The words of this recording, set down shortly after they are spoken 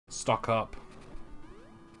stock up.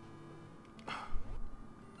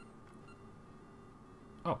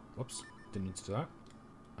 Oh, whoops. Didn't need to do that.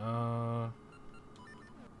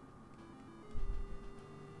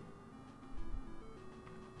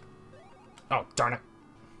 Oh, darn it.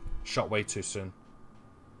 Shot way too soon.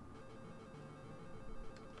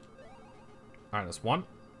 Alright, that's 1.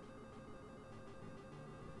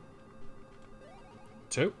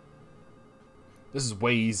 2. This is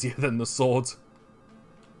way easier than the sword.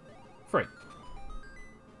 3.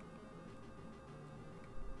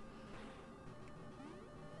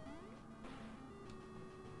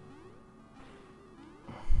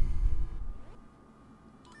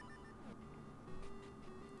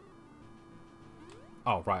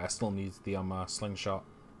 Oh, right, I still need the slingshot.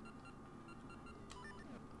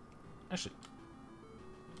 Actually.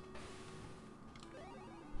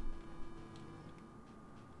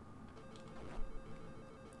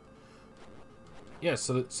 Yeah,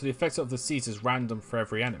 so the effect of the seeds is random for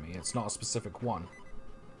every enemy. It's not a specific one.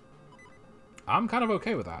 I'm kind of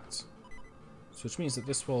okay with that. So which means that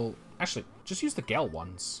this will... Actually, just use the Gale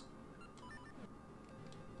ones.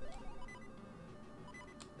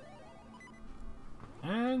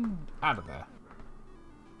 And out of there.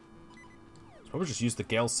 So probably just use the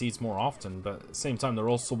Gale seeds more often, but at the same time, they're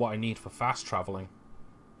also what I need for fast traveling.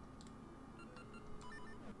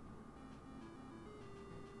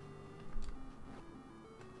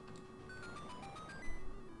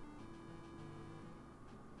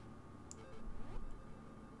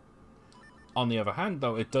 On the other hand,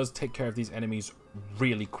 though, it does take care of these enemies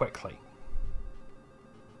really quickly.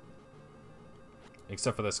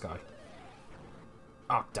 Except for this guy.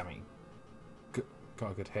 Ah, oh, damn it.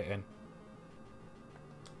 Got a good hit in.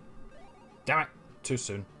 Damn it. Too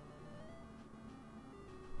soon.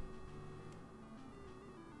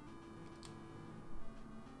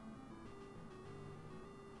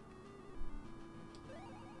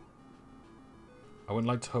 I wouldn't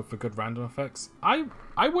like to hope for good random effects. I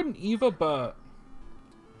wouldn't either, but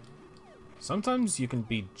sometimes you can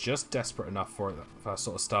be just desperate enough for that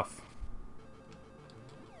sort of stuff.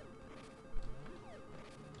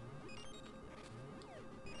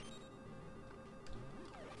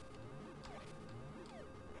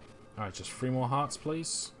 Alright, just 3 more hearts,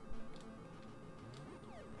 please.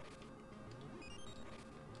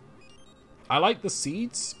 I like the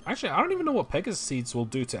seeds. Actually, I don't even know what Pegasus seeds will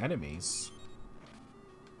do to enemies.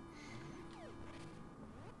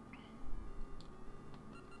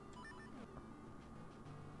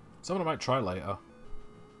 Something I might try later.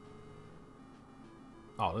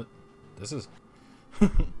 Oh, this is...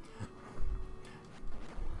 And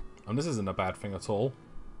this isn't a bad thing at all.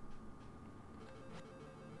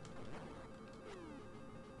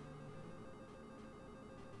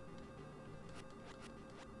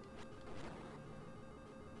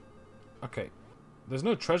 Okay. There's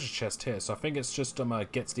no treasure chest here, so I think it's just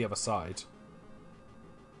get to the other side.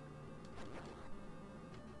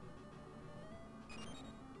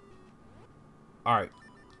 Alright.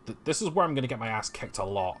 This is where I'm going to get my ass kicked a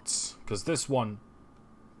lot. Because this one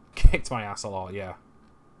kicked my ass a lot, yeah.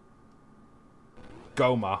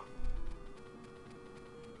 Goma.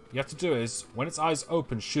 You have to do is, when its eyes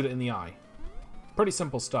open, shoot it in the eye. Pretty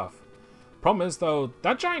simple stuff. Problem is, though,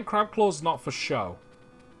 that giant crab claw's not for show.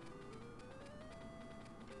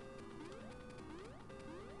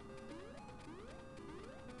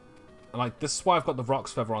 And, like, this is why I've got the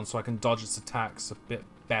Rock's Feather on, so I can dodge its attacks a bit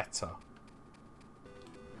better.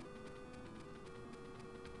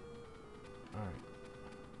 Alright.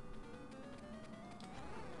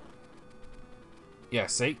 Yeah,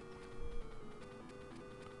 see?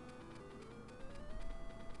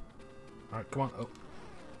 Alright, come on. Oh.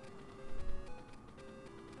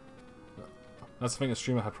 That's the thing, a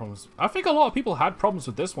streamer had problems. I think a lot of people had problems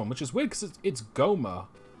with this one, which is weird because it's Goma.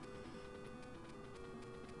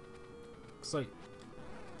 It's like,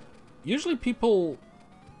 usually people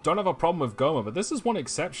don't have a problem with Goma, but this is one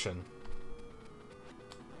exception.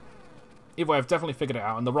 Either way, I've definitely figured it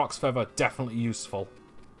out, and the Rock's Feather, definitely useful.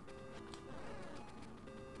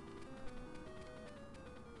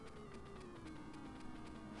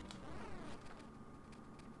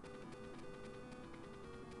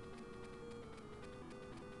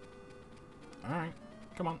 Alright,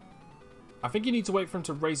 come on. I think you need to wait for him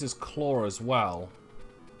to raise his claw as well.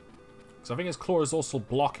 Because I think his claw is also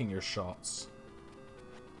blocking your shots.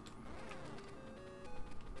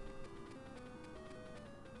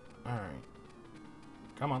 Alright.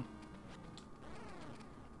 Come on.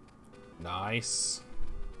 Nice.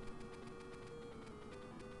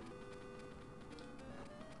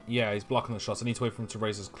 Yeah, he's blocking the shots. I need to wait for him to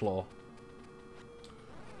raise his claw.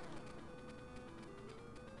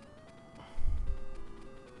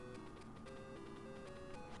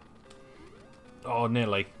 Oh,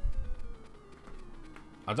 nearly.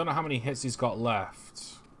 I don't know how many hits he's got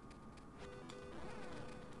left.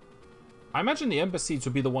 I imagine the Ember Seeds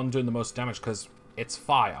would be the one doing the most damage because it's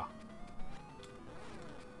fire.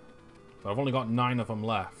 But I've only got 9 of them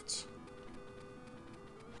left.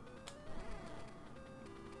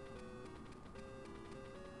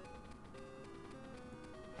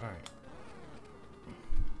 Alright.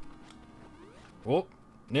 Oh,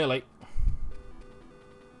 nearly.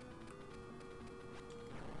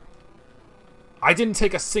 I didn't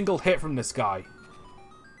take a single hit from this guy.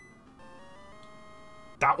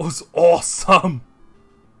 That was awesome.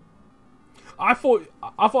 I thought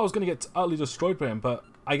I was going to get utterly destroyed by him, but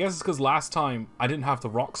I guess it's because last time I didn't have the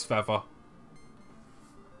Rock's Feather.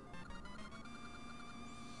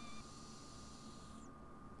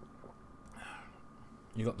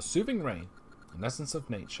 You got the Soothing Rain, an essence of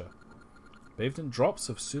nature. Bathed in drops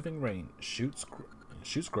of soothing rain, shoots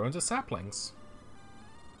grow into saplings.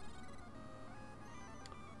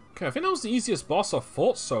 Okay, I think that was the easiest boss I've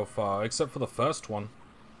fought so far, except for the first one.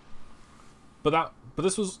 But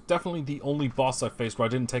this was definitely the only boss I faced where I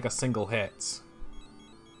didn't take a single hit.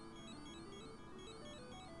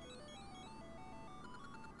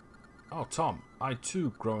 Oh, Tom, I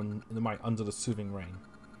too grow in the night under the soothing rain.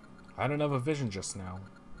 I had another vision just now.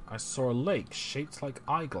 I saw a lake shaped like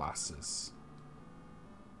eyeglasses.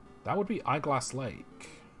 That would be Eyeglass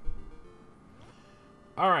Lake.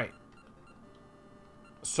 Alright.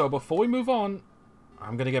 So before we move on,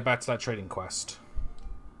 I'm going to get back to that trading quest.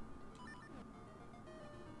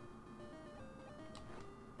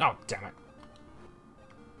 Oh, damn it.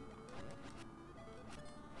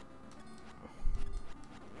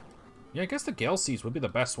 Yeah, I guess the Gale Seeds would be the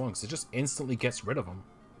best one, because it just instantly gets rid of them.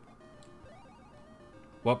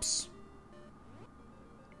 Whoops.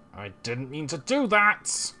 I didn't mean to do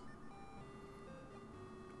that!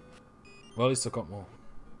 Well, at least I've got more.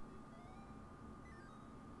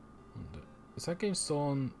 Is that game still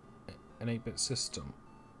on an 8-bit system?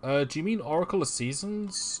 Do you mean Oracle of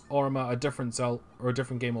Seasons? Or am I a different Zelda, or a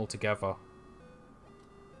different game altogether?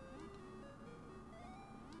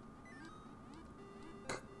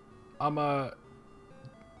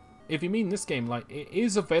 If you mean this game, like, it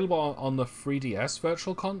is available on the 3DS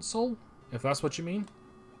Virtual Console, if that's what you mean.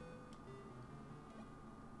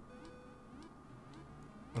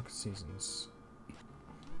 Look at Seasons.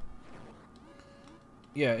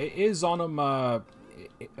 Yeah, it is on I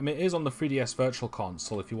mean, it is on the 3DS Virtual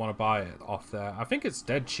Console if you want to buy it off there. I think it's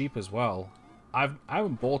dead cheap as well. I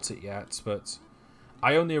haven't bought it yet, but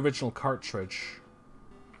I own the original cartridge,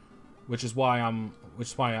 which is why I'm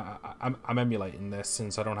emulating this,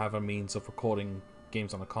 since I don't have a means of recording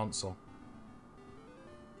games on a console.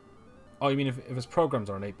 Oh, you mean if it's programmed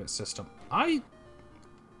on an 8-bit system? I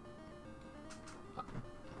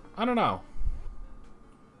don't know.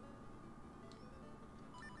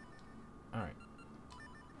 Alright.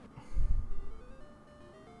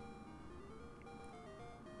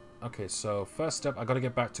 Okay, so first step, I gotta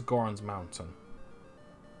get back to Goron's Mountain.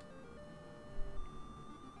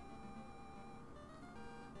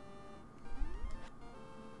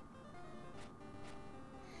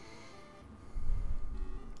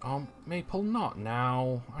 Maple, not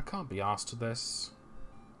now. I can't be asked to this.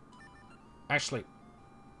 Actually,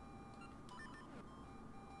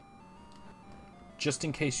 just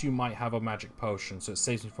in case you might have a magic potion, so it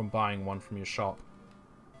saves me from buying one from your shop.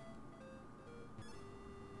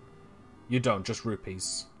 You don't, just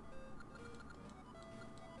rupees.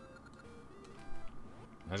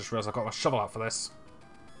 I just realized I've got my shovel out for this.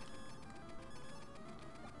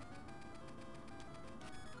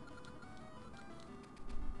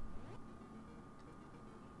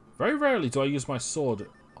 Very rarely do I use my sword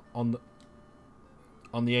on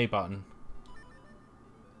the A button.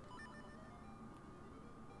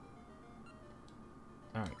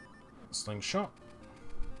 Alright. Slingshot.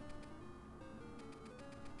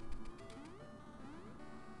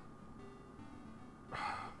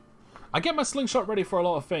 I get my slingshot ready for a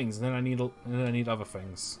lot of things, and then I need other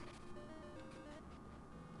things.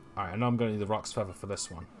 Alright, I know I'm going to need the Rock's Feather for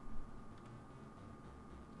this one.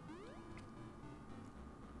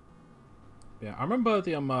 Yeah, I remember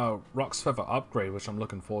the Rock's Feather upgrade, which I'm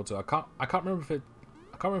looking forward to. I can't remember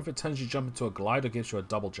if it turns you jump into a glide or gives you a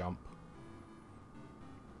double jump.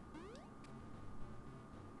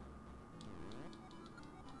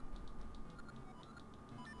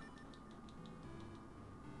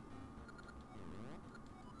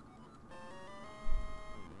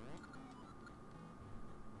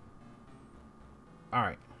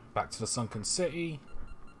 Alright, back to the Sunken City.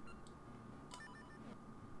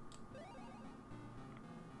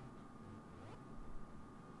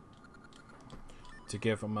 to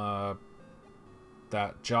give him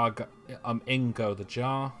that jar, Ingo the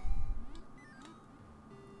jar.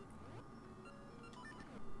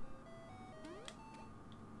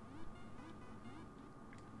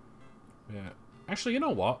 Yeah. Actually, you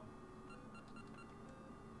know what?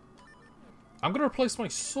 I'm going to replace my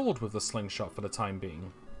sword with the slingshot for the time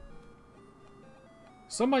being.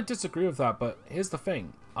 Some might disagree with that, but here's the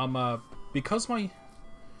thing. Because my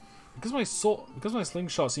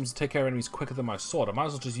slingshot seems to take care of enemies quicker than my sword, I might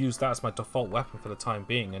as well just use that as my default weapon for the time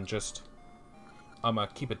being and just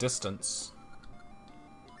keep a distance.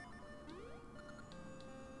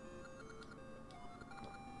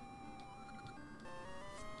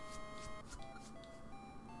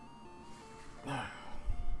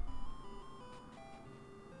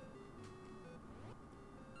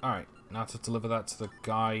 Alright, now to deliver that to the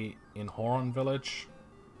guy in Horon Village.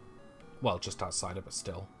 Well, just outside of it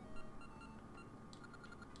still.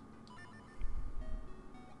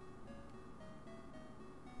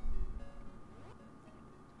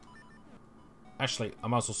 Actually, I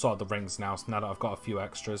might as well sort the rings now, so now that I've got a few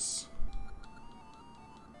extras.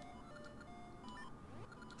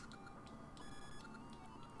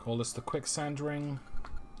 Call this the quicksand ring.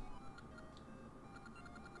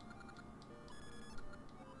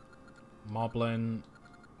 Moblin.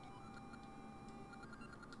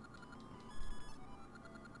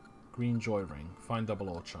 Green joy ring. Find double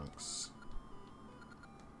ore chunks.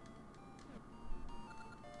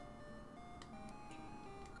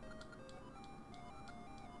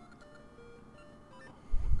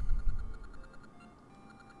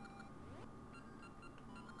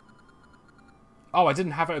 Oh, I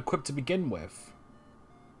didn't have it equipped to begin with.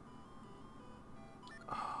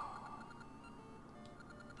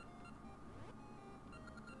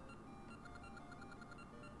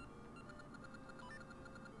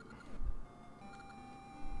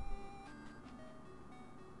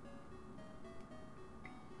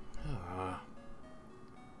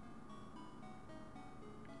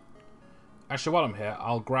 Actually, while I'm here,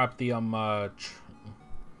 I'll grab the I'll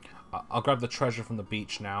grab the treasure from the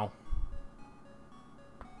beach now.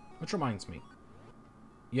 Which reminds me.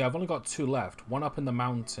 Yeah, I've only got 2 left. One up in the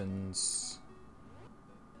mountains.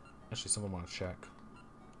 Actually, someone want to check.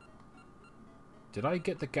 Did I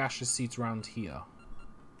get the gaseous seeds around here?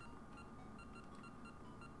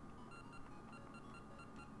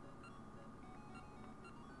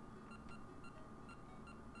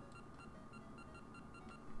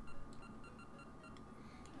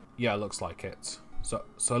 Yeah, it looks like it. So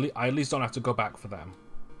I at least don't have to go back for them.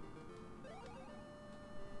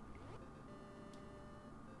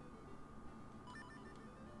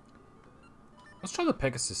 Let's try the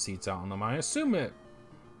Pegasus seeds out on them. I assume it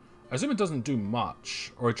doesn't do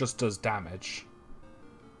much, or it just does damage.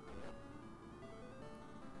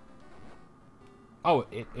 Oh,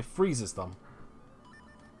 it freezes them.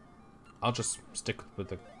 I'll just stick with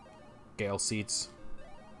the Gale seeds.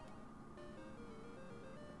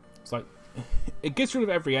 It's like it gets rid of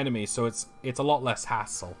every enemy, so it's a lot less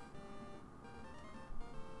hassle.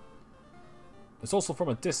 It's also from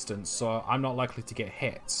a distance, so I'm not likely to get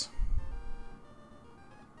hit.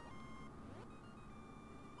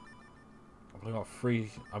 I've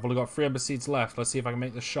only got 3 ember seeds left. Let's see if I can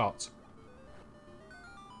make the shot.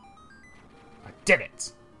 I did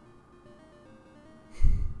it!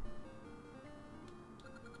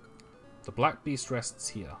 The black beast rests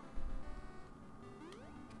here.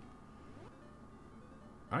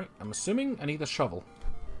 Alright, I'm assuming I need a shovel.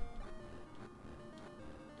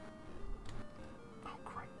 Oh,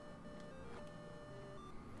 great.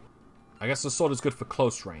 I guess the sword is good for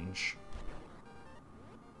close range.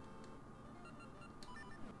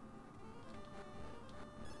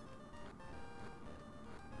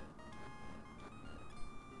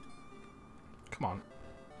 Come on.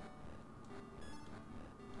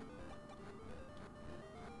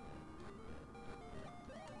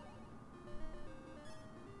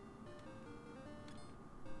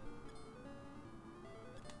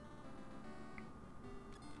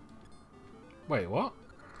 Wait, what?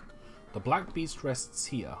 The black beast rests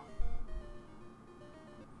here.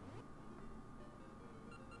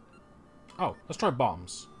 Oh, let's try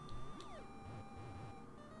bombs.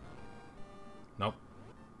 Nope.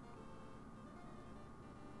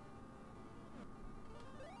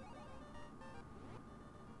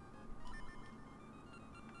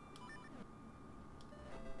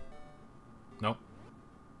 Nope.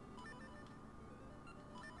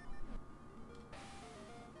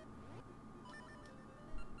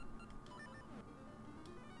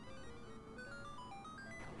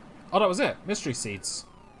 Oh, that was it. Mystery seeds.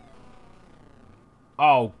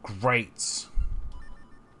 Oh, great.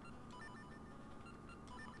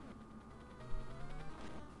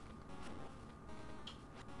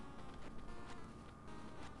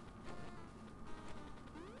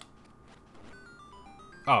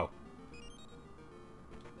 Oh.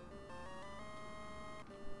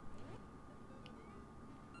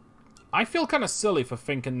 I feel kind of silly for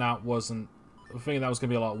thinking that wasn't... thinking that was going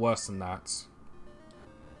to be a lot worse than that.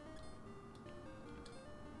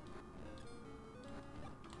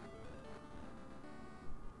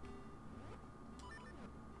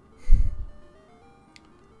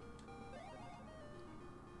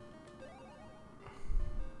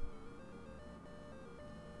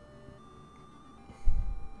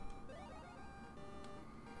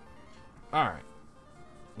 Alright.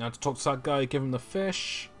 Now to talk to that guy, give him the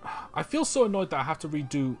fish. I feel so annoyed that I have to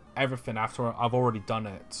redo everything after I've already done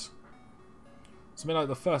it. It's been like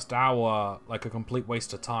the first hour, like a complete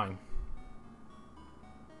waste of time.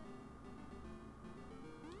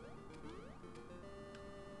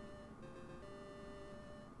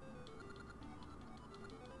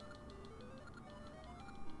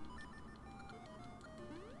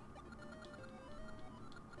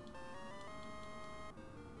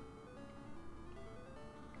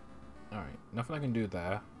 Alright, nothing I can do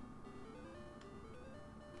there.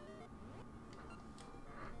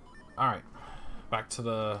 Alright. Back to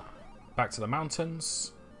the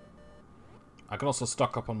mountains. I can also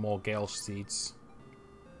stock up on more Gale seeds.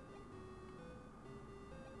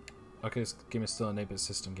 Okay, this game is still an 8-bit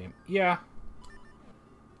system game. Yeah.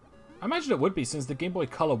 I imagine it would be, since the Game Boy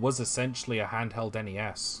Color was essentially a handheld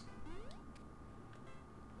NES.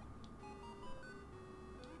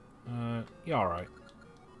 Yeah, alright.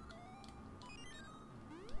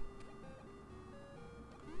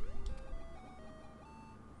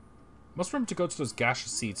 Must remember to go to those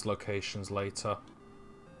gaseous seeds locations later.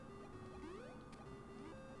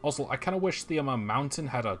 Also, I kind of wish the mountain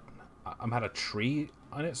had a tree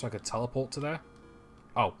on it so I could teleport to there.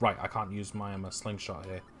 Oh, right, I can't use my slingshot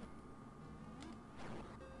here.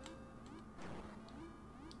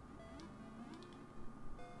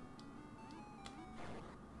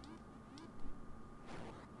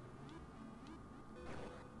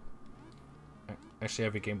 Actually,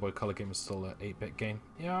 every Game Boy Color game is still an 8-bit game.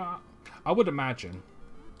 Yeah, I would imagine.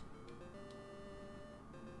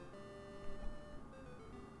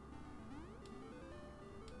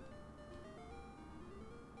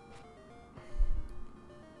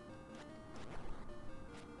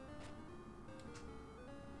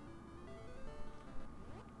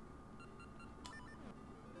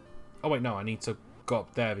 Oh wait, no, I need to go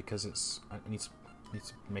up there because I need to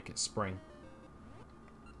make it spring.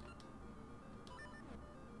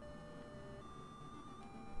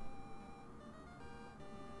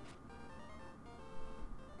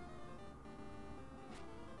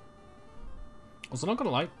 Also, not gonna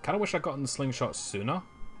lie, kind of wish I'd gotten the slingshot sooner.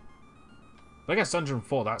 But I guess Dungeon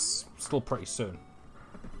 4, that's still pretty soon.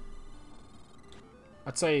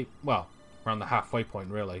 I'd say, well, around the halfway point,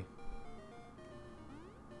 really.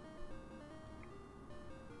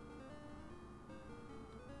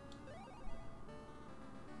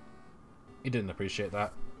 He didn't appreciate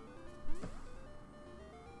that.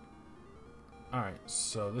 Alright,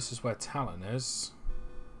 so this is where Talon is.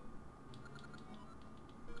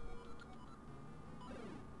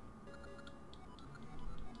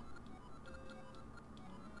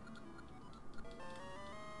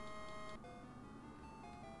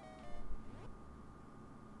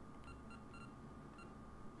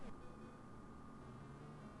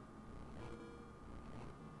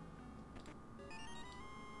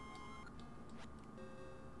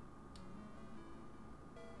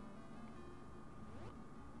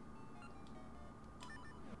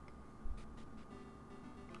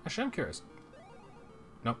 Actually, I'm curious.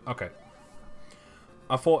 No, okay.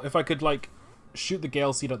 I thought if I could, like, shoot the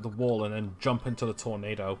Gale Seed at the wall and then jump into the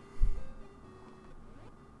tornado.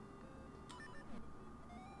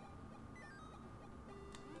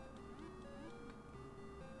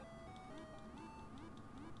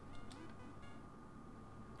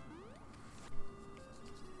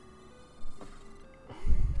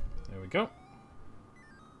 There we go.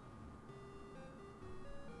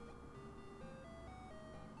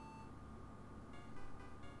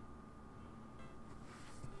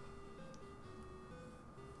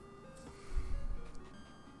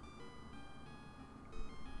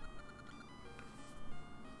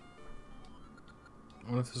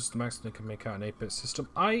 I wonder if this is the maximum they can make out an 8-bit system.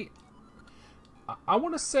 I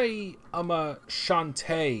want to say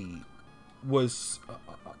Shantae was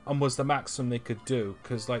the maximum they could do,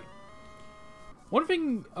 because like one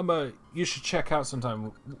thing you should check out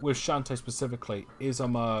sometime with Shantae specifically is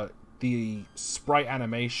the sprite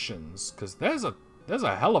animations, because there's a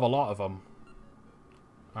hell of a lot of them.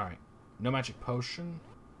 All right, no magic potion.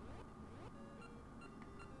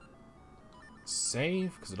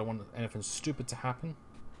 Save, because I don't want anything stupid to happen.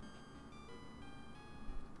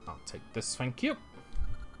 I'll take this, thank you.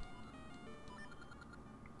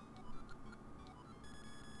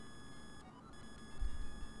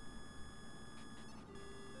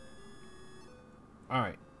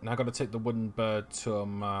 Alright, now I gotta take the wooden bird to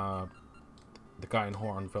the guy in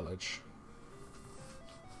Horon Village.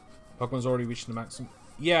 Pokemon's already reached the maximum.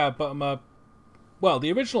 Yeah, but well,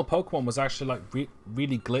 the original Pokemon was actually like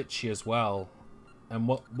really glitchy as well, and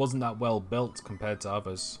wasn't that well built compared to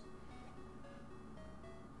others.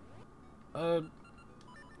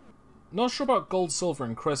 Not sure about Gold, Silver,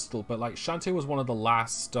 and Crystal, but like Shantae was one of the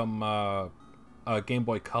last Game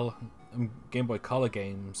Boy Color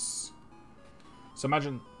games. So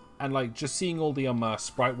imagine, and like just seeing all the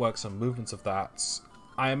sprite works and movements of that,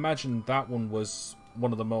 I imagine that one was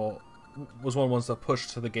one of the one of the ones that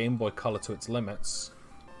pushed the Game Boy Color to its limits.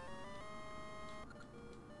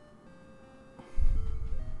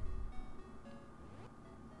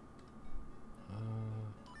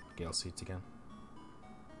 Gale Seeds again.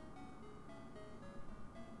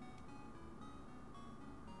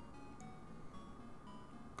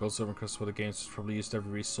 Gold, Silver, and Crystal were the games probably used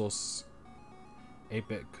every resource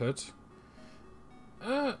 8-bit could.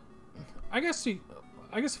 I guess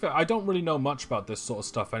if I don't really know much about this sort of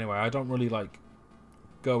stuff anyway. I don't really like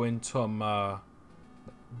go into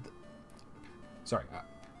sorry.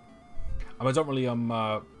 I don't really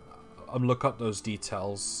look up those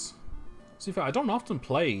details. See, I don't often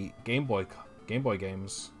play Game Boy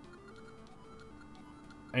games.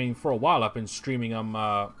 I mean, for a while I've been streaming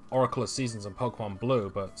Oracle of Seasons and Pokemon Blue,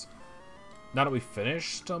 but now that we've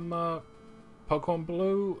finished Pokemon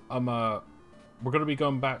Blue, we're gonna be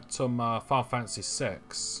going back to Final Fantasy VI.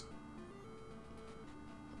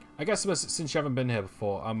 I guess since you haven't been here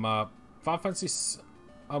before, Final Fantasy,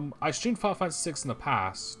 I streamed Final Fantasy VI in the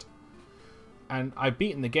past, and I've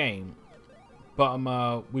beaten the game, but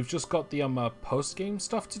we've just got the post-game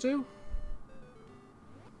stuff to do.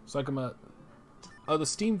 So like the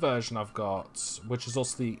Steam version I've got, which is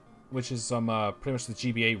also pretty much the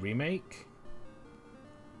GBA remake.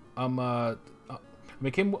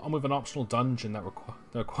 It came with an optional dungeon that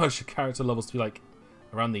requires your character levels to be like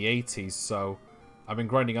around the 80s, so I've been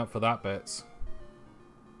grinding up for that bit.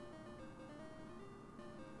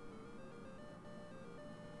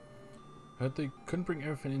 Heard they couldn't bring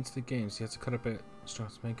everything into the game, so you had to cut a bit extra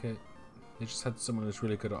to make it. They just had someone who's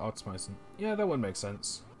really good at optimizing. Yeah, that would make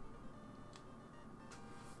sense.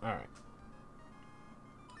 Alright.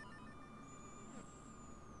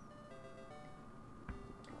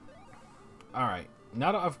 Alright.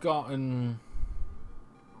 Now that I've gotten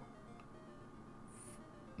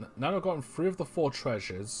 3 of the 4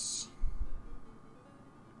 treasures,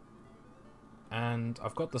 and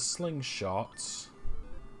I've got the slingshot,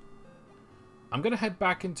 I'm gonna head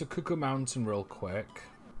back into Cuckoo Mountain real quick,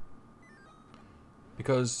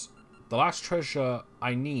 because the last treasure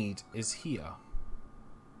I need is here.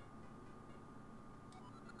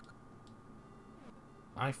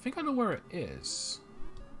 I think I know where it is.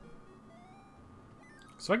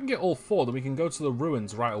 So if I can get all 4, then we can go to the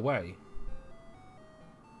ruins right away.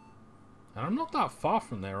 And I'm not that far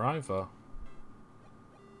from there either.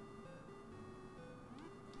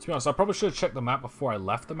 To be honest, I probably should have checked the map before I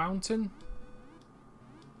left the mountain.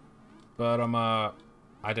 But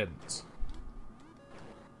I didn't.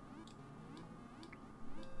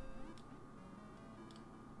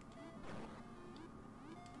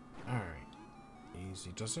 Alright.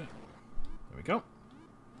 Easy does it. There we go.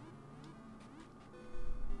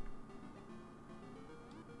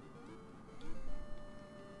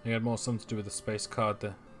 I had more something to do with the space card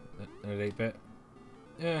than an 8-bit.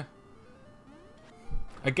 Yeah.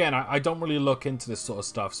 Again, I don't really look into this sort of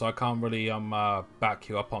stuff, so I can't really back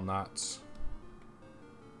you up on that.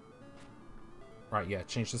 Right, yeah,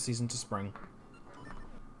 change the season to spring.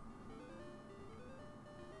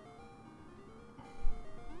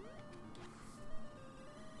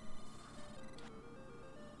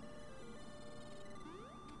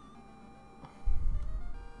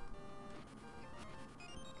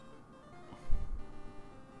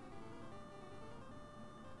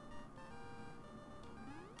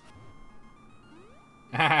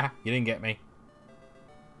 You didn't get me.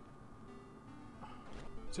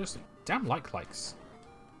 Seriously, damn likes.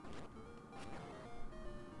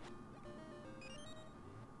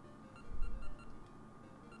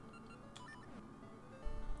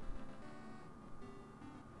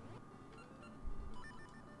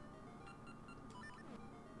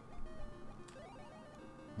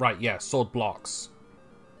 Right, yeah, sword blocks.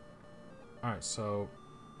 Alright, so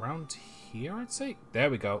around here, I'd say?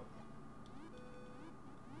 There we go.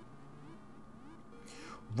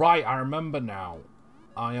 Right, I remember now.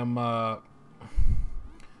 I am,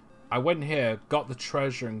 I went here, got the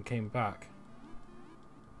treasure, and came back.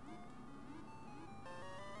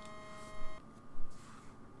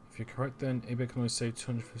 If you're correct, then Abe can only save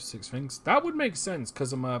 256 things. That would make sense,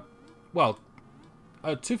 because I'm a... Well,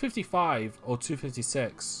 255 or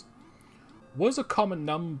 256 was a common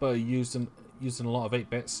number used in a lot of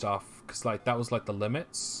 8-bit stuff, because like that was like the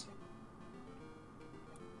limits.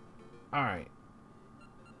 Alright.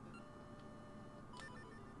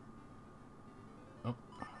 Oh.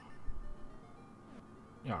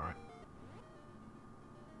 Yeah, alright.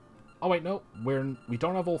 Oh wait, no, we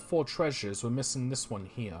don't have all 4 treasures. We're missing this one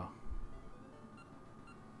here.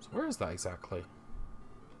 So where is that exactly?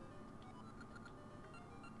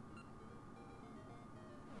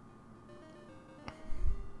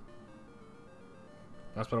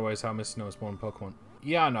 That's by the way is how missing is one Pokemon.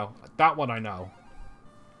 Yeah, I know. That one I know.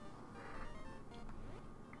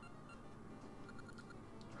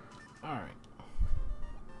 Alright.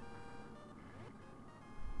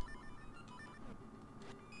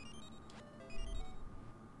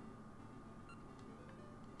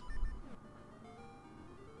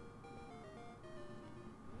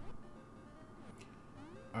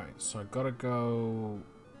 Alright, so I gotta go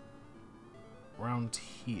around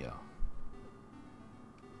here.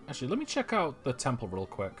 Actually, let me check out the temple real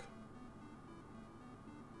quick.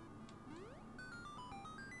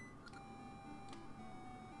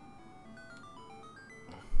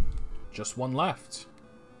 Just one left.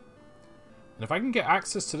 And if I can get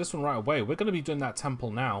access to this one right away, we're going to be doing that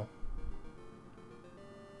temple now.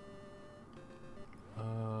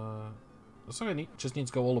 Looks like I just need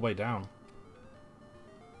to go all the way down.